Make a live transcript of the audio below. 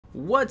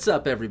What's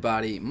up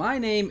everybody, my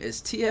name is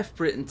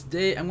TF-Brit and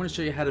today I'm going to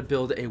show you how to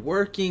build a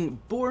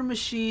working bore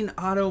machine,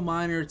 auto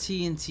miner,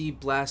 TNT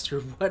blaster,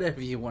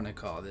 whatever you want to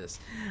call this.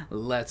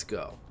 Let's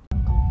go.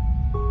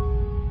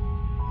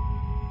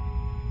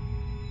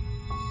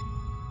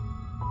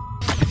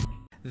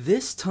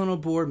 This tunnel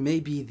bore may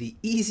be the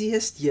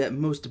easiest yet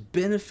most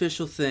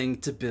beneficial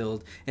thing to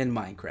build in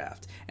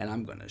Minecraft, and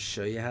I'm going to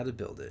show you how to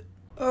build it.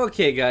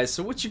 Okay guys,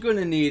 so what you're going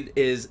to need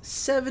is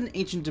 7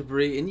 ancient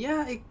debris, and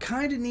yeah, it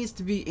kind of needs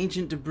to be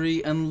ancient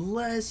debris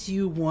unless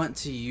you want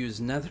to use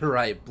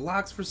netherite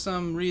blocks for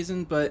some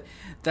reason, but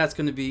that's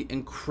going to be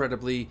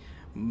incredibly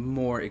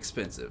more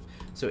expensive.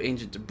 So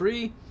ancient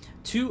debris,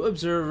 2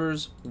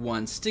 observers,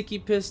 1 sticky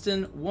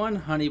piston, 1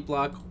 honey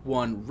block,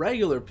 1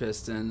 regular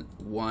piston,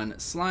 1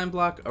 slime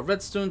block, a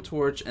redstone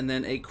torch, and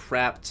then a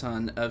crap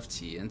ton of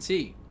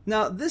TNT.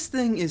 Now this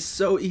thing is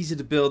so easy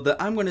to build that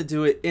I'm going to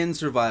do it in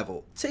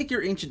survival. Take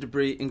your ancient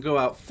debris and go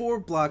out 4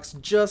 blocks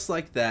just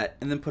like that,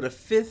 and then put a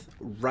 5th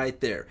right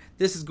there.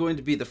 This is going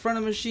to be the front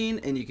of the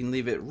machine, and you can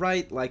leave it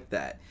right like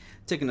that.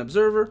 Take an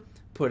observer,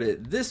 put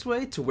it this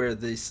way to where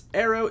this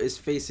arrow is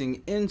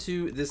facing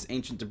into this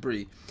ancient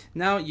debris.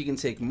 Now you can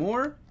take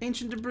more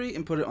ancient debris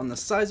and put it on the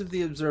sides of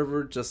the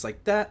observer just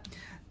like that.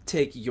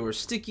 Take your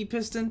sticky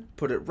piston,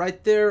 put it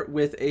right there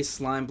with a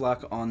slime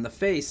block on the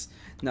face.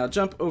 Now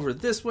jump over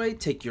this way,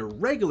 take your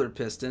regular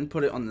piston,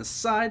 put it on the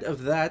side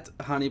of that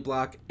honey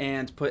block,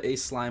 and put a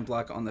slime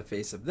block on the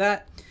face of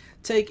that.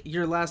 Take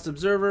your last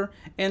observer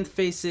and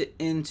face it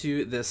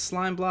into this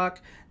slime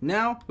block.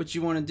 Now what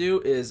you want to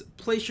do is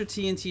place your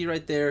TNT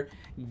right there,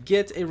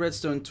 get a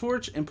redstone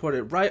torch and put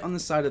it right on the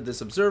side of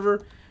this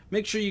observer.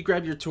 Make sure you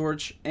grab your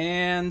torch,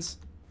 and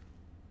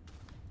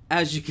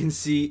as you can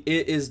see,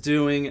 it is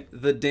doing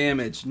the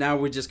damage. Now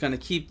we're just going to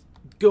keep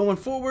going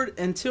forward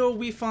until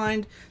we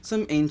find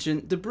some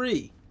ancient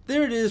debris.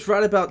 There it is,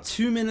 right about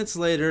 2 minutes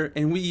later,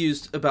 and we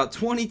used about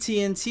 20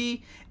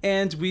 TNT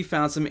and we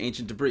found some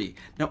ancient debris.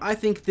 Now I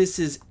think this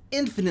is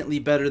infinitely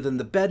better than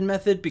the bed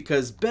method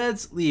because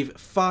beds leave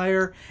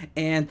fire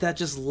and that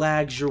just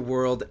lags your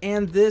world,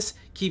 and this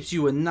keeps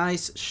you a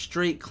nice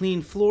straight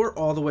clean floor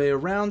all the way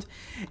around,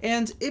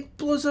 and it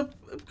blows up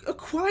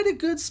quite a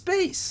good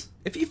space.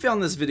 If you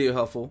found this video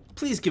helpful,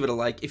 please give it a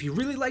like. If you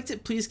really liked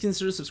it, please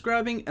consider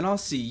subscribing, and I'll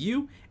see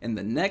you in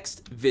the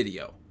next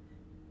video.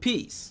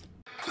 Peace.